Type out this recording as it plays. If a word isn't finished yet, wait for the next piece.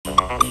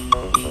Is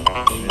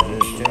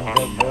this 10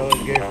 Cup Joe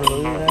is gay for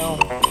Louie now?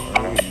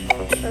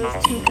 Those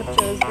 2 Cup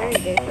Joe is very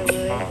gay for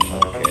Louie.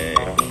 Okay.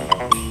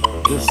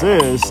 This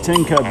is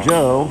Tin Cup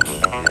Joe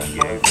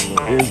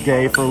is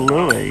gay for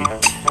Louie.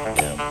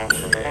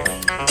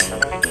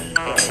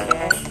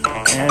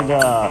 And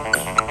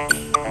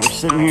we're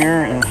sitting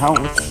here and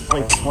it's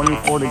like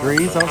 24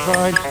 degrees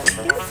outside.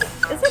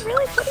 Is it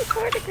really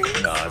 24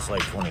 degrees? No, it's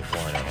like 24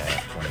 and a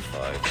half,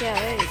 25.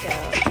 Yeah, there you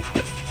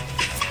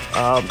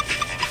go.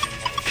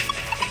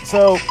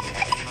 So,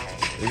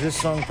 Is this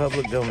song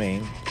public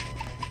domain?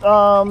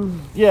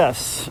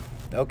 yes.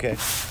 Okay.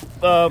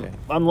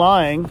 I'm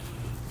lying.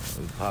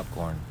 With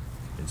popcorn.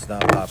 It's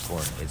not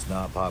popcorn. It's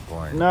not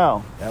popcorn.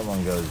 No. That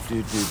one goes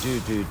do do do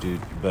do do,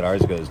 but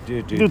ours goes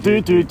do do Do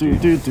do do do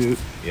do do.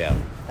 Yeah.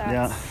 That's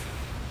Yeah.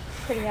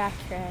 pretty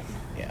accurate.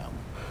 Yeah.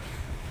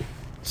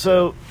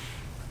 So,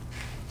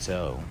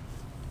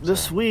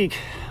 this week,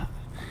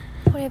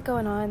 What do you have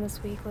going on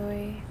this week,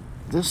 Louie?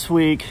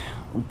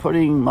 I'm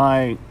putting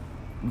my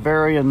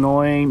very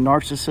annoying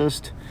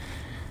narcissist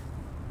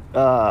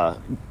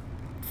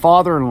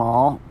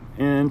father-in-law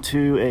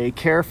into a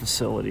care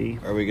facility.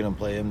 Are we gonna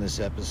play him this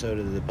episode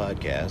of the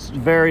podcast?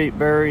 Very,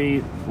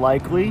 very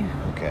likely.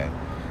 Okay.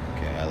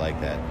 Okay, I like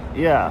that.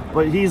 Yeah,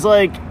 but he's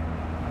like,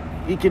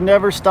 he can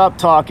never stop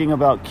talking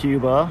about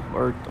Cuba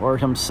or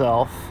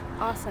himself.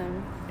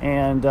 Awesome.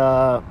 And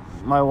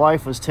my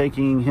wife was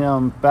taking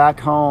him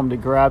back home to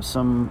grab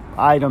some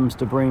items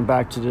to bring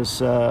back to this.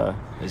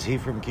 Is he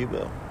from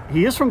Cuba?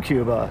 He is from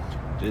Cuba.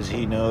 Does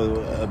he know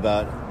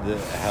about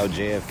how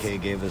JFK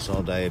gave us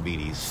all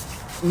diabetes?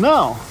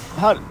 No.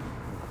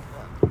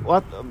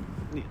 What?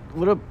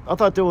 I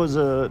thought there was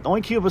the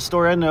only Cuba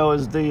story I know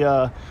is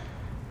the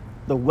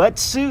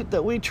wetsuit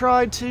that we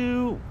tried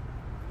to.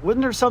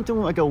 Wasn't there something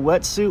like a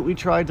wetsuit we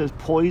tried to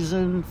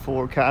poison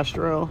for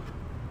Castro?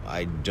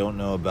 I don't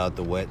know about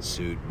the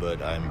wetsuit,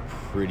 but I'm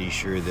pretty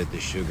sure that the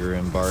sugar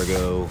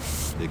embargo,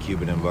 the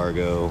Cuban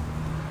embargo,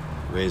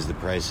 raised the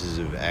prices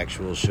of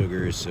actual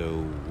sugar,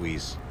 so we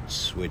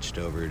switched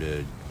over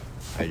to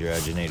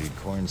hydrogenated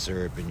corn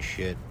syrup and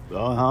shit.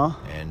 Uh-huh.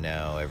 And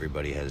now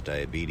everybody has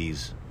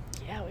diabetes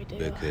Yeah, we do.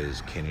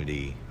 because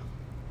Kennedy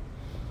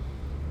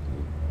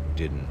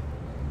didn't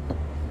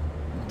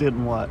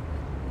Didn't what?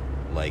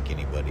 like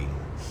anybody.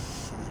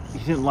 He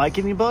didn't like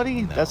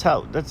anybody? No.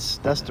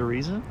 That's the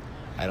reason?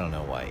 I don't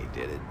know why he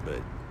did it,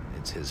 but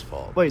it's his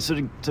fault. Wait,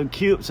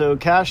 so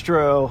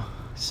Castro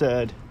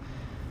said,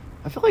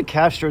 I feel like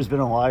Castro's been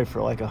alive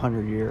for like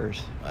 100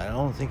 years. I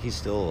don't think he's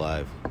still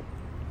alive.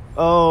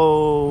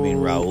 Oh. I mean,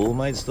 Raul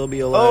might still be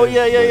alive. Oh,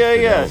 yeah. but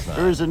Fidel's not.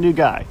 There's a new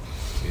guy.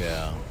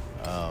 Yeah.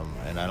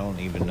 And I don't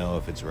even know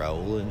if it's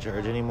Raul in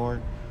charge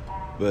anymore.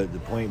 But the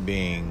point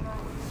being,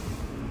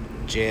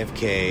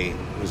 JFK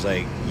was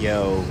like,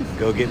 yo,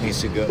 go get me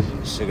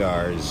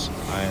cigars.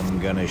 I'm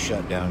going to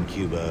shut down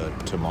Cuba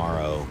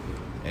tomorrow.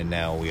 And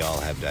now we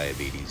all have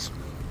diabetes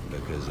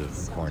because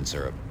of corn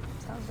syrup.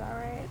 Sounds all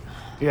right.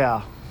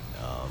 Yeah.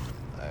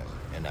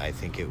 And I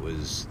think it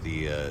was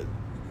the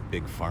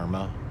Big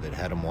Pharma that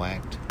had him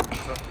whacked.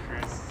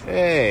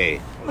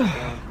 Hey.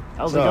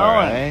 How's It's it going? all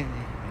right.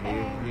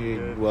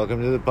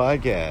 Welcome to the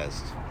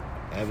podcast.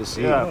 Have a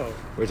seat. Yeah.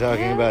 We're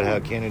talking about how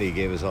Kennedy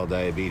gave us all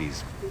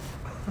diabetes.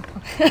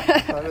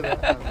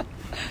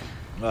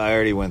 Well, I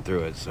already went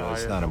through it, so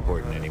it's not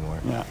important anymore.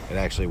 Yeah. It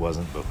actually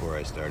wasn't before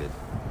I started.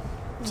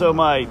 So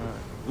my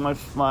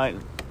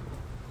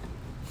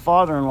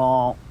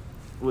father-in-law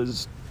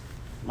was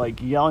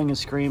like yelling and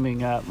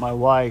screaming at my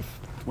wife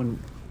when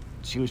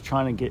she was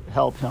trying to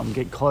help him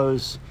get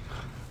clothes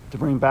to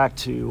bring back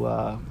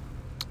to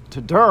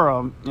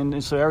Durham,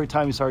 and so every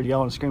time he started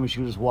yelling and screaming, she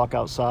would just walk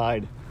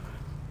outside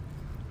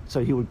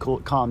so he would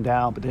calm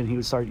down, but then he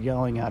would start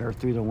yelling at her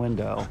through the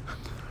window.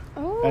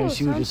 Oh, And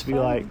she would sounds just be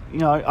fun. like,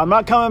 I'm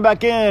not coming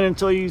back in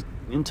until you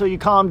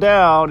calm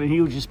down. And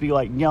he would just be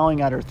like yelling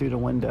at her through the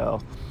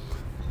window.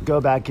 Go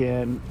back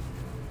in,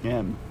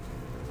 and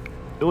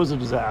it was a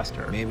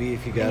disaster. Maybe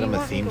if you got And him you a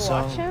want me theme to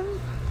song. watch him?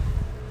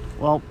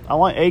 Well, I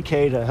want AK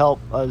to help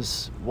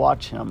us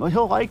watch him. Well,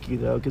 he'll like you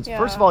though, because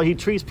first of Yeah. all, he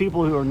treats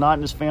people who are not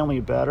in his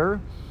family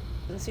better,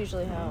 That's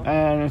usually how.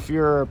 and if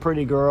you're a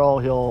pretty girl,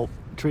 he'll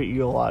treat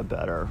you a lot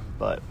better.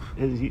 But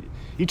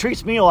he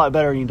treats me a lot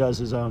better than he does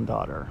his own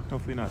daughter.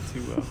 Hopefully not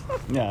too well.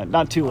 Yeah,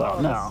 not too well.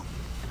 Oh, No,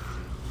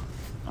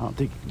 I don't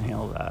think he can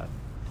handle that.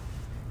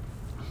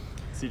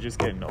 Is he just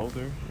getting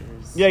older?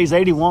 Yeah, he's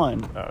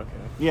 81. Oh, okay.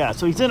 Yeah,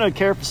 so he's in a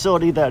care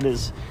facility that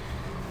is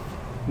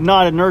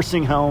not a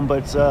nursing home, but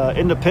it's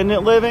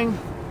independent living.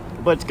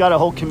 But it's got a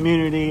whole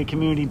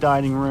community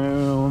dining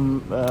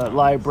room,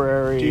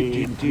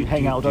 library, you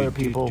hang out with other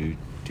people. Yeah.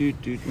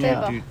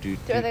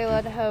 Are they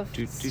allowed to have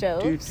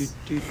stoves?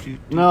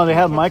 No, they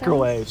have Kitchens?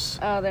 microwaves.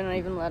 Oh, they're not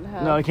even allowed to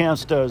have. No, they can't have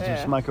stoves. Yeah.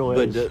 There's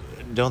microwaves. But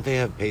don't they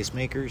have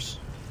pacemakers?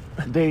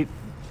 They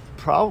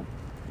probably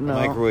no.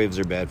 Microwaves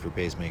are bad for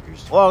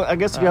pacemakers. Well, I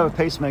guess if you have a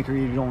pacemaker,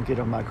 you don't get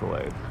a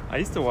microwave. I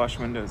used to wash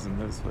windows in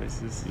those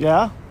places.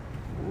 Yeah,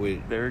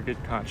 Wait, They were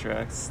good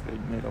contracts. They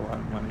made a lot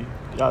of money.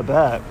 I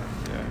bet.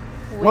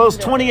 Yeah. Well, it's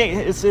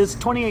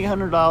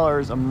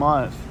 $2,800 a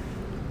month.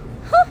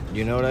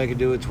 You know what I could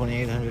do with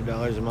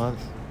 $2,800 a month?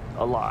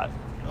 A lot.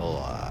 A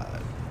lot.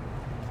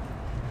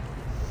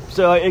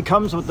 So it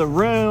comes with the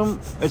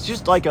room. It's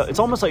just like it's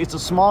almost like it's a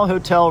small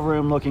hotel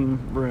room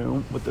looking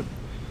room with the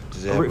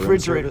Does it have room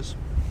refrigerator.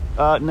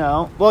 service?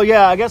 No. Well,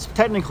 yeah, I guess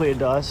technically it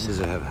does. Does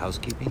it have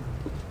housekeeping?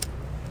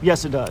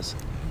 Yes, it does.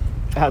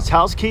 It has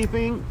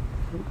housekeeping,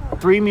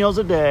 3 meals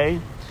a day,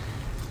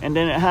 and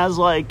then it has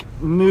like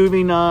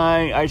movie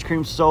night, ice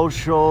cream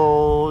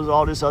socials,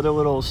 all this other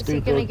little Is he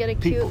stupid. gonna get a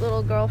cute people.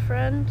 little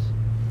girlfriend?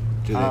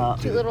 Do they,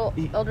 Cute little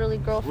elderly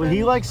girlfriend? Well,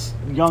 he likes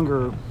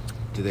younger.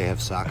 do they have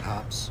sock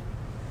hops?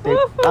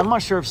 I'm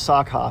not sure if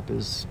sock hop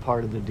is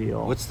part of the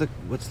deal. What's the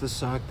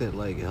sock that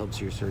like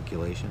helps your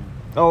circulation?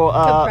 Oh,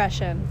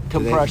 Compression. Do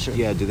they- compression.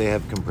 yeah, do they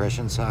have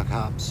compression sock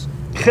hops?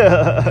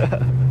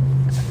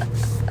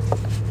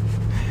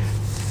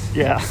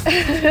 Yeah.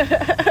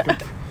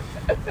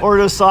 Or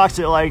those socks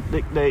that like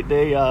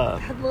they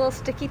Have little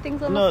sticky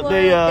things on No, the floor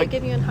they, they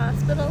give you in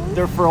hospitals?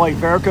 they're for like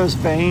varicose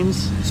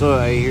veins. So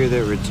I hear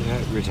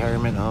that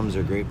retirement homes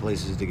are great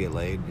places to get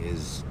laid.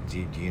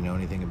 Do you know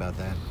anything about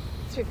that?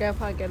 Is your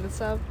grandpa getting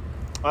some?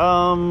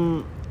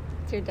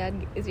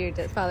 Is your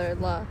dad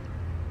father-in-law?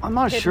 I'm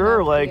not hitting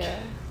sure, up like, the,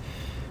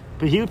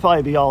 but he would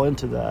probably be all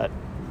into that.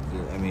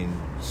 I mean,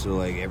 so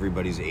like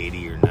everybody's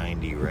 80 or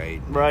 90,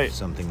 right? Right. If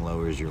something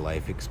lowers your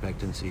life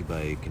expectancy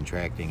by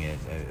contracting it,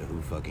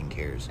 who fucking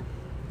cares?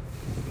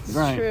 It's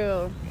Right. true.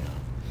 You know?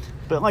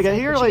 But like I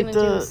hear What you like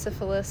gonna do the with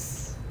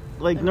syphilis?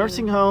 like I mean-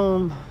 nursing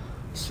home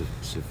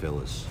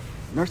Syphilis.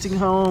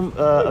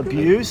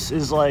 abuse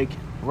is like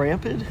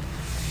rampant.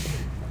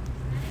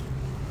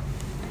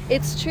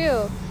 It's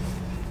true.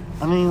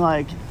 I mean,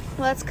 like,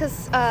 Well, that's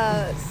because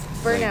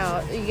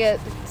burnout. You get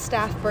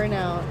staff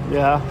burnout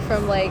yeah,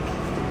 from like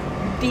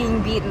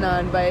being beaten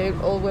on by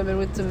old women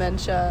with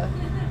dementia.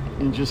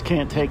 you just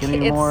can't take it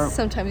anymore.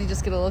 Sometimes you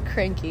just get a little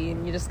cranky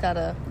and you just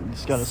gotta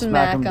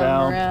smack 'em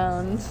down.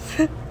 around.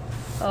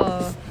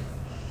 Oh,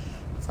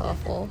 it's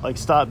awful. Like,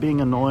 stop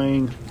being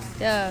annoying.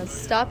 Yeah,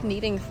 stop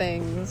needing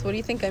things. What do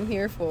you think I'm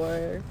here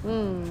for?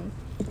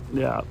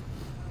 Yeah.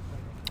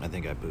 I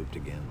think I pooped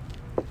again.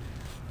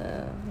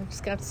 I'm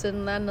just gonna have to sit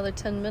in that another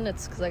 10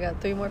 minutes because I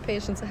got 3 more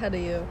patients ahead of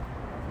you.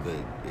 But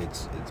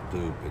it's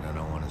poop, and I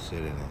don't want to sit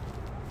in it.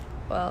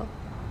 Well,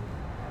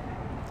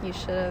 you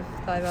should have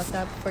thought about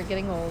that before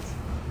getting old.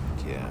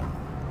 Yeah.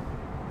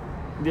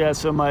 Yeah,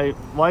 so my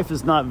wife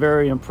is not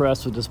very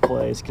impressed with this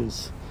place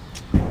because,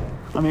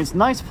 I mean, it's a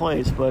nice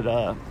place, but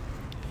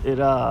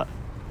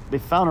they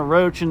found a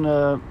roach in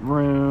the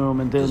room,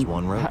 and then Just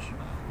one roach?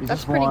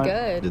 That's pretty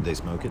good. Did they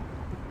smoke it?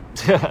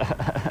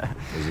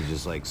 Was it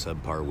just like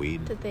subpar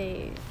weed? Did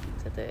they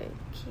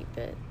keep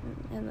it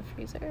in the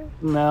freezer?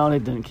 No, they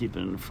didn't keep it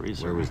in the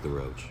freezer. Where was the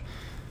roach?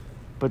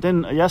 But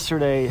then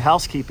yesterday,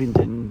 housekeeping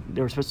didn't.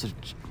 They were supposed to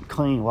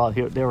clean while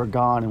they were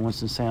gone in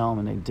Winston-Salem,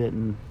 and they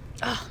didn't.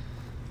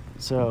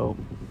 So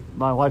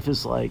my wife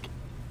is like,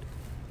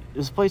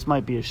 this place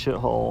might be a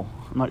shithole.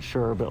 I'm not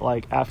sure, but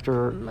like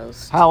after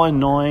how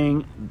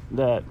annoying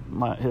that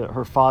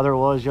her father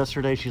was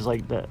yesterday, she's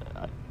like,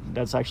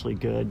 that's actually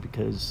good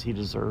because he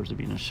deserves to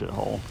be in a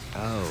shithole.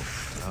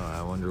 Oh,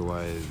 I wonder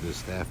why the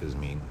staff is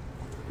mean.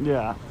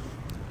 Yeah.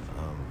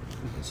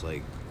 It's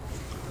like,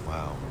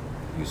 wow,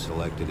 you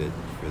selected it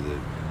for the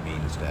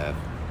mean staff.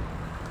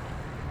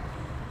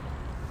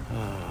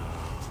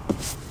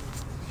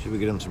 Should we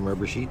get him some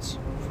rubber sheets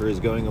for his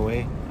going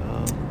away?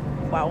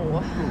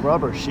 Wow.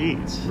 Rubber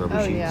sheets. Rubber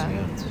Oh sheets,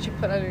 yeah, that's what you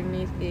put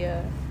underneath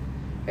the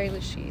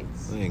toilet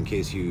sheets. In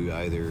case you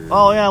either...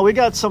 Oh yeah, we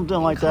got something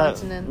like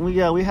that. Incontinent.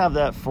 We have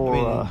that for. I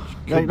mean,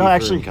 it could no, be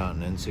actually, for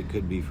incontinence. It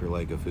could be for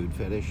like a food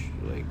fetish,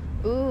 like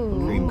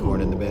Ooh. cream corn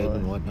in the bed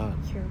and whatnot.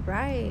 You're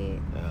right.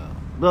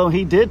 well,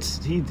 he has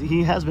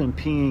been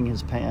peeing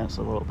his pants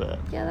a little bit.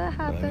 Yeah, that I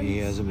happens. mean, he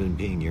hasn't been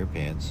peeing your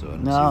pants, so I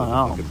don't No, see what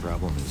no. the fucking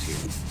problem is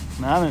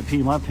here. I haven't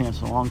peed my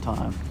pants in a long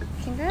time.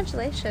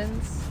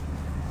 Congratulations.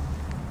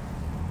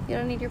 You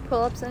don't need your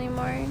pull-ups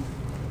anymore?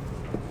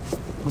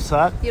 What's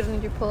that? You don't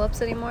need your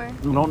pull-ups anymore?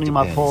 You don't need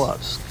my Depends.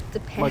 pull-ups.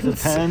 Like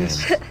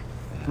Depends. depends.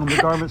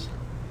 Undergarments.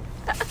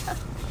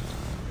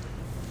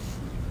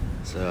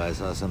 So I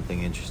saw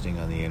something interesting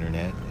on the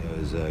internet. It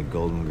was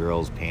Golden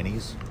Girls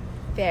panties.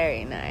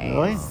 Very nice.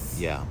 Really?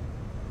 Yeah.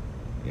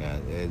 Yeah,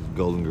 it's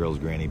Golden Girls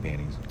granny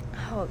panties.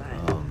 Hold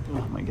on.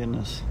 Oh my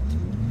goodness.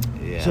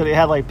 Yeah. So they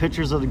had like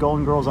pictures of the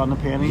Golden Girls on the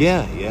panties.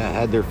 Yeah,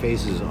 had their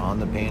faces on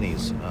the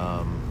panties.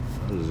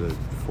 Was it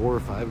 4 or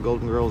 5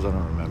 Golden Girls? I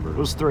don't remember. It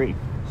was 3.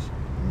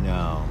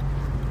 No,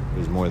 it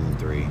was more than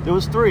 3. It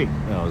was 3.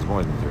 No, it was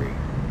more than 3.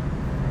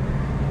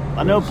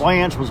 I know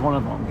Blanche was one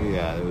of them.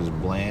 Yeah, it was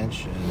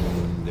Blanche,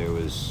 and there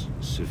was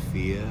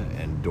Sophia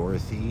and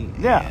Dorothy.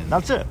 Yeah, and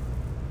that's it.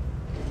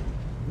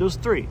 It was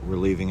 3. We're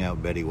leaving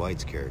out Betty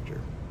White's character.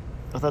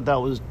 I thought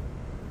that was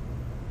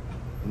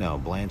No,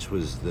 Blanche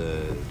was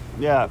the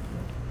yeah.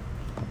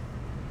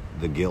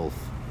 gilf.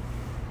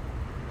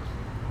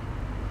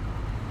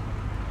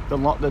 The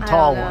I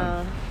tall don't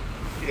one. know.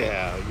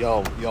 Yeah,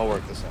 y'all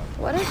work this out.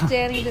 What if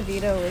Danny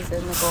DeVito was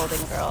in the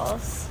Golden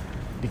Girls?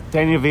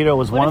 Danny DeVito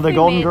was What one if of the we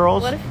Golden made-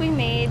 Girls. What if we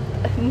made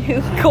a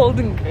new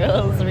Golden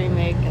Girls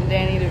remake and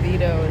Danny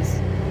DeVito was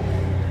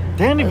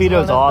Danny was DeVito's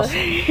one of awesome.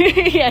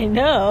 the- yeah, I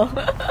know.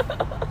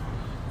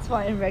 That's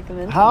why I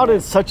recommend. How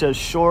did such a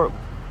short,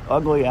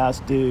 ugly ass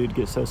dude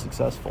get so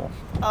successful?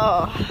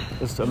 Oh,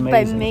 It's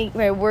amazing.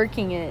 by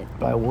working it.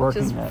 By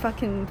working Just it.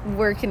 fucking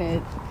working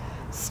it,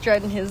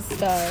 strutting his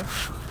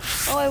stuff.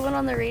 Oh, I went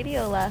on the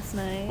radio last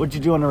night. What'd you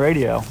do on the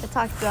radio? I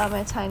talked about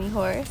my tiny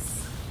horse.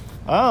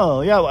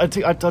 Oh yeah, I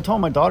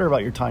told my daughter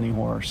about your tiny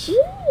horse,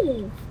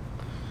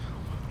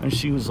 and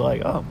she was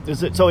like, "Oh,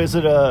 is it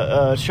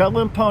a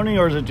Shetland pony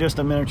or is it just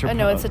a miniature?" Oh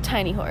no, it's a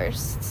tiny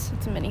horse.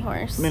 It's a mini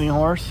horse. mini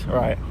horse,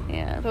 right?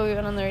 Yeah, but we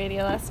went on the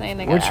radio last night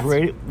and I got asked.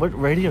 What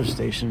radio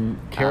station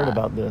cared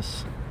about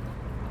this?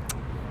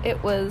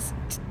 It was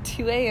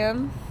 2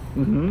 a.m.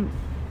 Mm-hmm.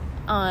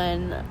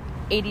 on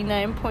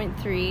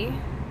 89.3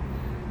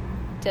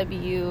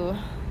 W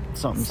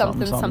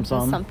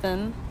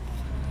Something.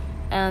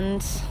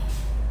 And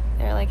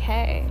they're like,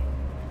 hey,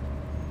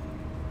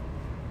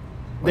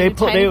 They where do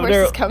put tiny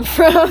horses come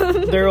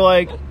from? They're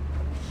like,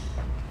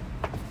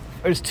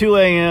 it's 2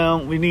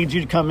 a.m. We need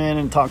you to come in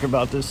and talk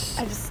about this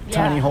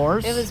tiny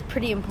horse. It was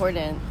pretty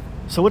important.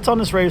 So what's on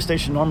this radio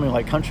station normally?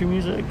 Like country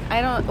music?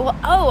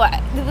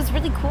 It was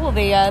really cool.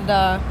 They had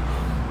a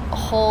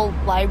whole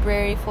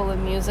library full of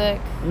music,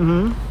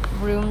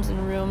 Mm-hmm. rooms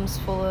and rooms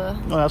full of.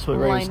 Oh, that's what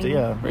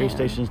radio lining.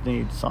 stations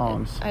need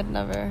songs. I'd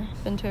never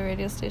been to a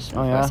radio station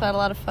Oh, before, yeah? so I had a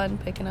lot of fun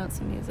picking out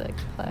some music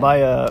to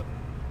play.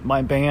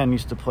 My band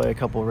used to play a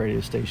couple of radio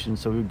stations,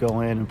 so we'd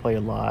go in and play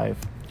a live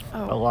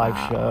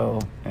wow. show,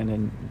 and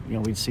then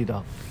we'd see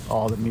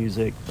all the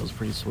music. It was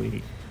pretty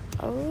sweet.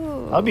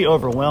 Oh. I'd be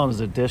overwhelmed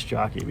as a disc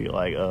jockey, be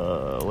like,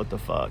 what the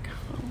fuck?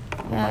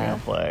 What am I Yeah.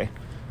 gonna play?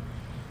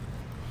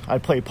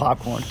 I'd play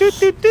popcorn. You'd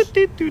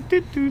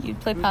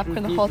play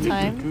popcorn the whole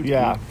time?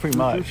 Yeah, pretty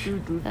much.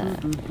 You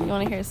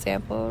want to hear a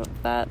sample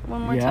of that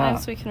one more Yeah. time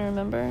so we can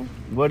remember?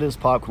 What does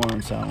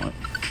popcorn sound like?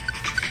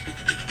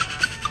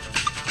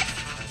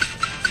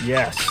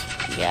 Yes.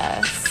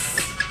 Yes.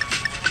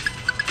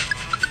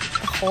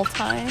 The whole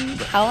time?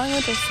 How long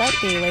would their set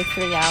be? Like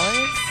 3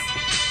 hours?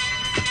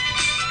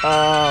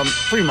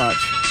 Pretty much.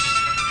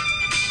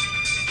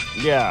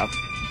 Yeah,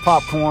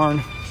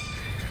 popcorn.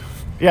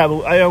 Yeah,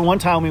 but one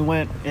time we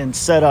went and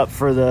set up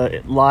for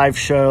the live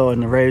show in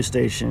the radio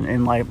station,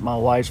 and like my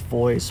wife's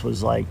voice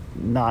was like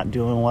not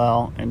doing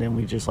well, and then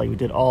we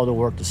did all the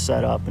work to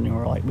set up, and we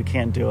were like, we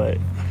can't do it.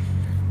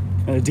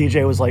 And the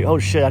DJ was like, oh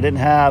shit, I didn't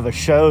have a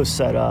show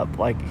set up.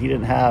 Like he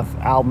didn't have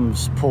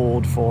albums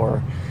pulled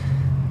for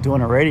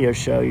doing a radio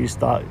show. He just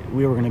thought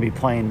we were going to be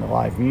playing the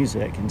live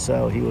music, and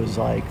so he was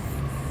like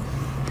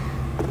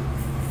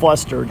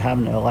flustered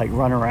having to like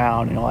run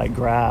around and like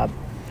grab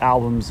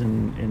albums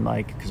and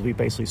like, because we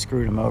basically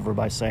screwed him over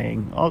by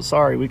saying, oh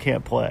sorry, we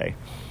can't play.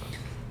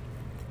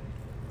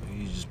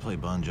 You just play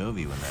Bon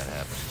Jovi when that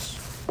happens.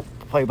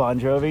 Play Bon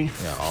Jovi?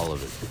 Yeah, all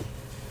of it.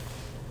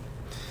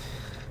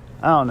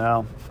 I don't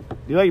know.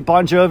 You like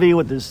Bon Jovi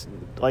with this,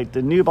 like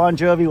the new Bon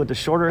Jovi with the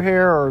shorter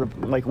hair, or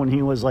like when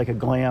he was like a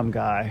glam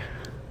guy?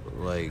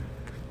 Like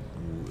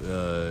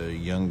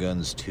Young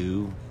Guns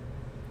 2.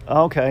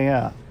 Okay,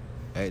 yeah.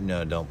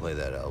 No, don't play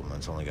that album.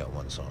 It's only got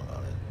one song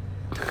on it.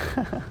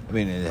 I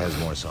mean, it has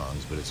more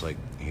songs, but it's like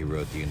he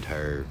wrote the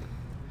entire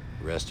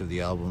rest of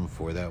the album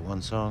for that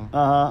one song.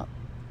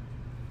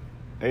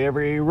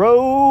 Every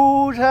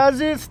road has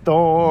its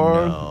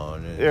thorn. No,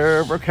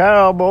 Every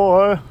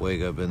cowboy.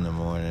 wake up in the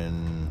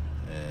morning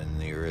and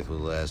the earth was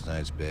last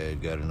night's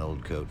bed. Got an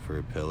old coat for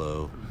a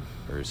pillow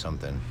or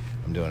something.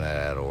 I'm doing that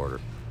out of order.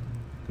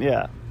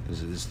 Yeah.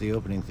 This is the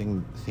opening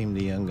theme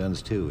to Young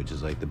Guns 2, which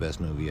is like the best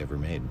movie ever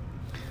made.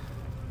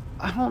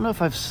 I don't know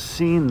if I've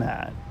seen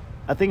that.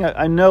 I think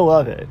I know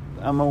of it.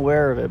 I'm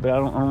aware of it, but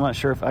I'm not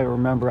sure if I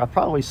remember. I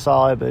probably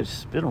saw it, but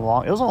it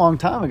was a long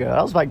time ago.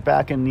 That was like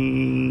back in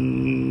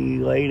the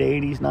late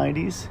 80s,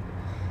 90s?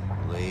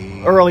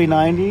 Early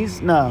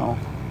 90s? No.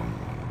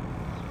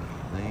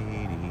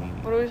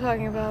 What are we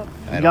talking about?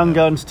 Young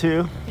Guns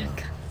 2.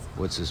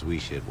 What's this wee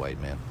shit, white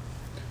man?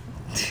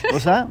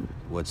 What's that?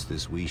 What's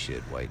this wee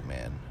shit, white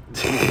man?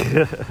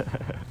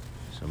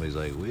 Somebody's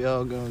like, we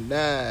all gonna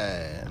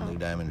die. And Lou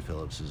Diamond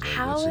Phillips is like,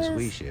 what's this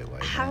wee shit,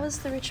 white man? How was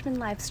the Richmond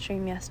live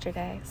stream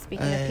yesterday?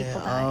 Speaking of people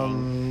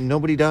dying.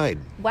 Nobody died.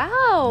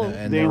 Wow.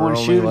 And They there were weren't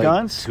only shooting like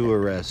guns? 2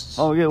 arrests.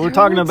 Oh, yeah. We're There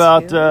talking were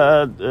about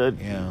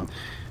Yeah.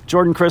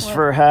 Jordan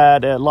Christopher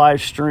had a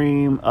live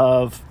stream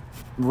of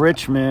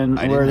Richmond.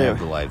 I where didn't they- have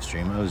the live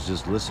stream. I was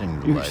just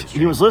listening to the live stream.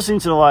 He was listening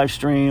to the live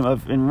stream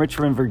of in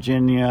Richmond,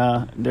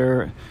 Virginia.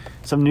 There,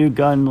 some new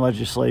gun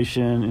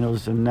legislation, and it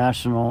was the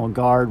National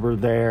Guard were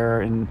there,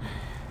 and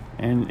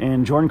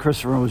Jordan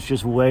Christopher was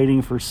just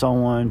waiting for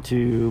someone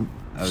to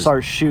I was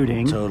start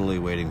shooting. Totally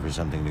waiting for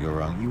something to go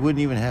wrong. You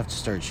wouldn't even have to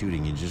start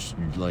shooting. You just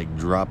like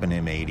drop an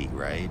M80,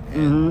 right?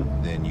 And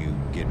then you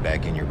get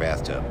back in your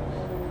bathtub.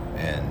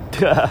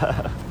 And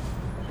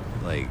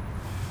like,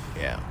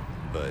 yeah,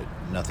 but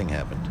nothing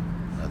happened.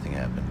 Nothing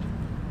happened.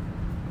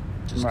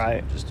 Just,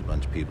 Right. Just a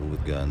bunch of people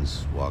with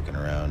guns walking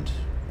around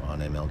on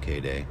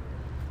MLK Day,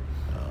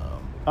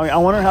 I mean, I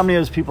wonder how many of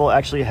those people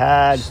actually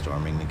had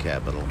storming the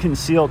Capitol.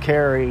 concealed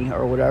carry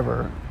or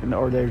whatever,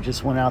 or they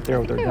just went out there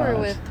with their They guns.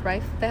 were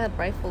with they had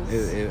rifles.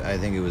 I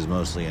think it was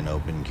mostly an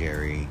open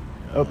carry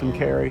Open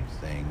carry.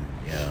 thing.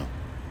 Yeah.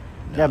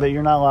 Yeah, but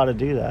you're not allowed to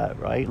do that,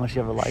 right? Unless you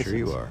have a license. Sure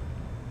you are.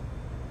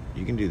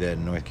 You can do that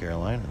in North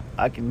Carolina.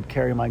 I can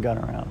carry my gun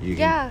around. You can,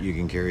 Yeah. You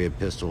can carry a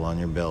pistol on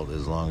your belt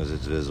as long as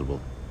it's visible.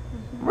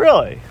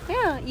 Really?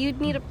 Yeah, you'd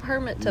need a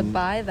permit to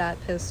buy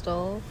that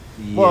pistol.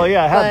 Well,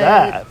 yeah, I have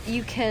that. But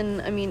you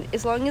can, I mean,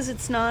 as long as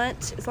it's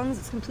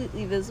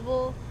completely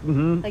visible,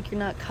 Mm-hmm. like you're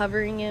not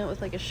covering it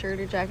with like a shirt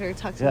or jacket or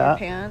tucked in Yeah. your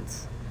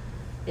pants,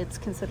 it's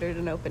considered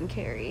an open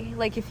carry.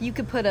 Like if you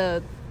could put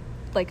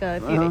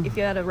if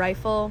you had a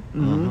rifle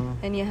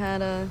Mm-hmm. and you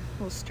had a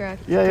little strap,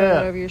 you Yeah, could throw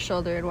yeah. it over your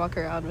shoulder and walk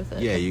around with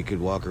it. Yeah, you could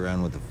walk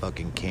around with a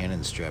fucking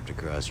cannon strapped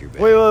across your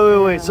back.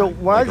 Wait. So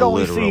why Like a don't we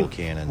literal see?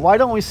 cannon. Why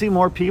don't we see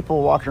more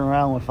people walking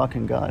around with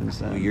fucking guns?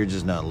 Then? Well, you're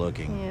just not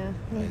looking.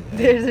 Yeah.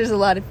 There's a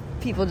lot of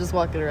people just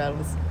walking around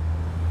with.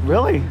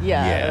 Really?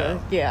 Yeah.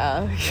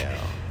 Yeah.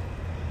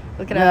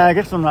 Look at Yeah, I it.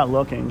 guess I'm not You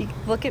looking. can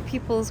look at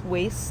people's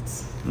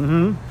waists,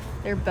 Mm-hmm.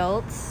 their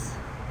belts.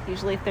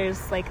 Usually, if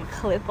there's like a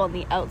clip on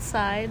the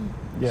outside,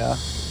 Yeah.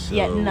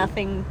 yet So-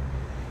 nothing,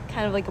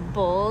 kind of like a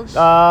bulge. It's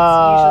usually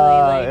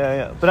like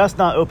yeah. But that's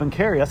not open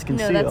carry. That's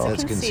concealed. that's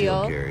That's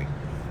concealed Conceal. carry.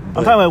 I'm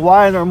talking about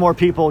why are there more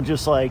people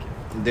just like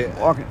There-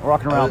 walking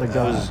around with a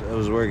gun? I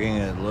was working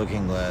at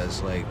Looking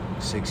Glass like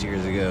 6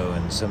 years ago,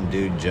 and some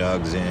dude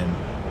jogs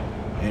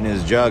in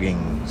his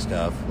jogging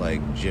stuff, like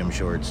gym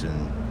shorts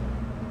and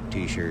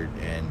t-shirt,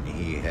 and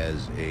he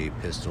has a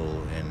pistol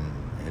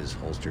in his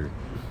holster.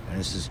 And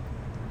this is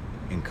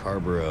in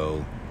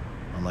Carborough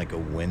on like a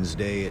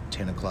Wednesday at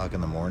 10 o'clock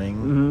in the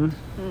morning.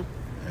 Mm-hmm.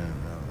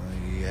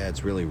 And yeah,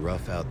 it's really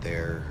rough out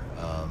there.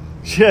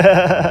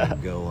 Yeah.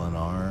 Go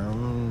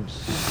unarmed.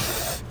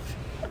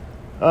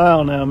 I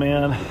don't know,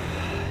 man.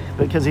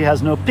 Because he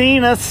has no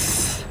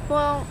penis.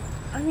 Well,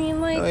 I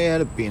mean, like Oh, he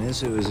had a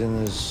penis. It was in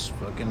his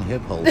fucking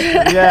hip holster.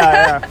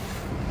 Yeah.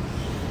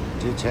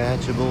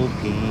 Detachable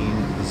peen.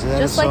 Is that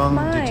Just a like song?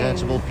 mine.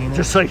 Detachable penis.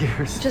 Just like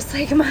yours. just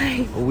like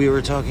mine. Well, we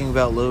were talking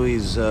about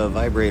Louie's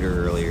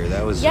vibrator earlier.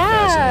 That was a Yeah.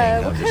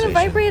 fascinating What kind conversation. of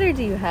vibrator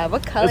do you have?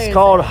 What color? It's is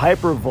called it?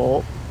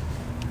 Hypervolt.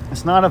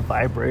 It's not a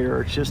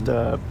vibrator. It's just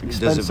a expensive.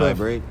 Does it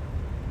vibrate?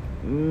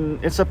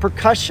 It's a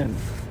percussion.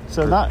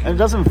 So it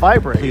doesn't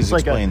vibrate. Please it's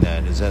like explain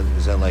that. Is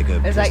that like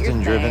a Is that your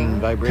piston-driven thing?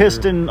 vibrator?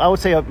 piston. I would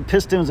say a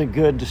piston is a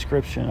good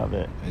description of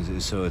it.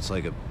 So it's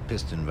like a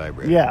piston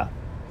vibrator. Yeah,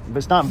 but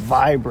it's not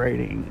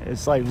vibrating.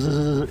 It's like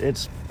zzz,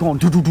 it's going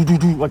do do do do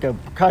do like a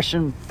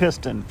percussion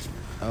piston.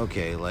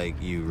 Okay, like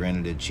you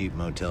rented a cheap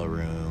motel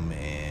room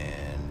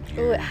and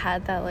Oh, you're it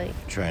had that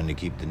like. trying to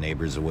keep the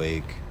neighbors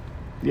awake,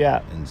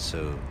 Yeah, and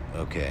so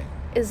okay.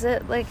 Is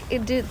it like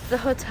it did the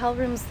hotel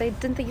rooms? They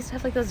used to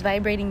have like those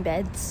vibrating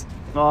beds.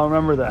 oh, I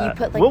remember that. You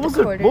put, like, what the was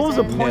the quarters what was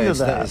the in. point No, of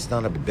that? it's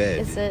not a bed.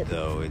 Is it?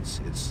 though?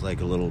 It's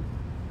like a little.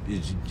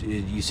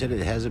 You said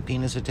it has a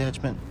penis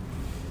attachment.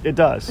 It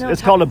does. No, it's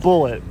it's called a not-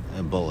 bullet.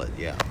 A bullet,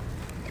 yeah.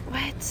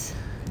 What?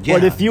 Yeah,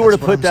 But if you were to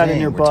that's what put I'm that in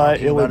saying. your We're butt,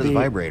 talking it would about his be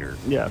vibrator.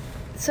 Yeah.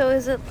 So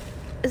is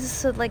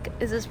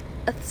this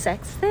a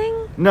sex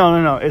thing?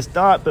 No. It's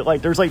not. But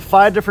like, there's like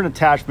 5 different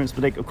attachments.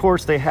 But of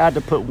course, they had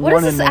to put What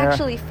one is in this there.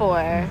 actually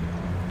for?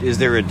 Is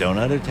there a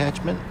donut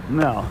attachment?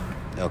 No.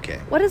 Okay.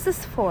 What is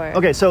this for?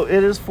 Okay, so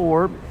it is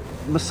for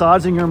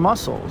massaging your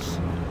muscles.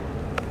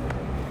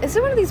 Is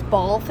it one of these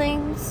ball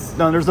things?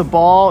 No, there's a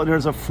ball,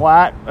 there's a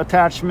flat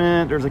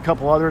attachment, there's a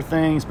couple other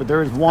things, but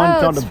there is one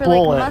Oh, called it's a for, like,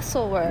 bullet.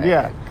 muscle work.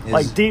 Yeah, Is-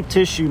 like deep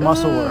tissue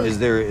muscle work. Is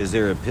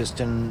there a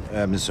piston?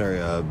 I'm sorry.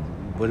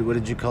 What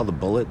did you call the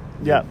bullet?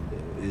 Yeah.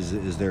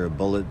 Is there a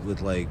bullet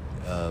with like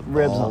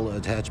Ribs ball on-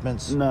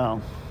 attachments?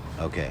 No,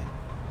 Okay.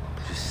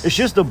 it's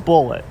just a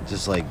bullet.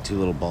 Just like 2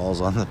 little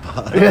balls on the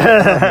bottom,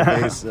 on the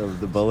base of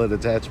the bullet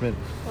attachment.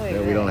 Wait,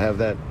 No, we don't wait. have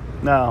that.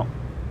 No,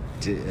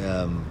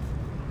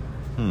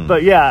 Hmm.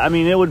 but yeah, I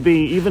mean, it would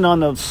be even on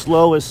the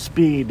slowest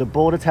speed. The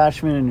bullet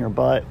attachment in your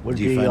butt would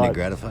Do you be find it like,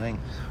 gratifying?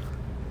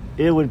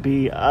 it would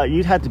be.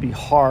 You'd have to be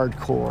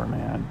hardcore,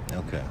 man.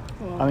 Okay.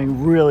 I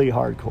mean, really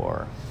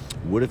hardcore.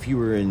 What if you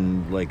were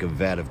in like a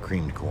vat of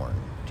creamed corn?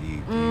 Do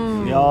you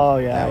feel Oh,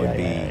 yeah, that would yeah,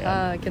 be?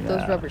 yeah, Get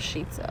those Yeah. rubber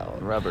sheets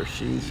out. Rubber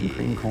sheets and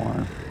cream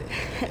corn.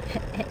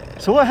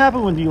 So what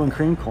happened with you and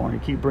cream corn? You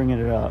keep bringing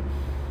it up.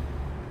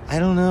 I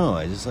don't know.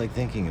 I just like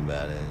thinking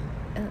about it.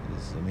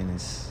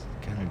 It's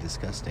kind of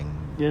disgusting.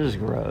 It is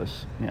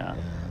gross. Yeah.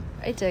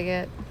 I dig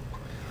it.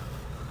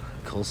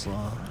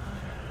 Coleslaw.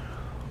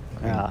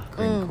 Yeah.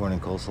 Cream corn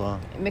and coleslaw.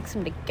 Mix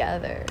them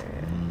together.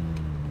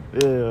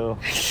 Ew.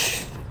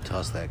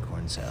 Toss that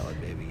corn salad,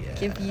 baby. Yeah.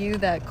 Give you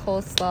that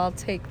coleslaw. I'll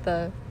take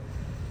the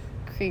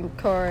cream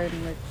corn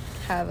and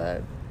have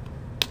a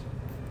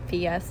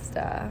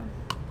fiesta.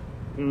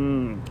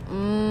 Mm.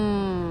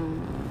 Mmm.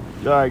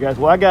 All right, guys.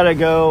 Well, I gotta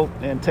go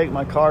and take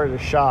my car to the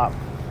shop.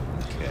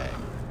 Okay.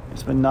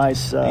 It's been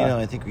nice.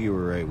 I think you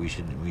were right. We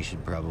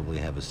should probably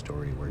have a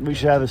story worked. We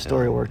should have a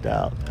story worked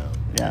out.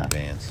 In Yeah.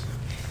 advance.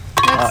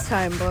 Next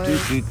time,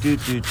 boys.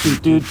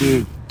 Do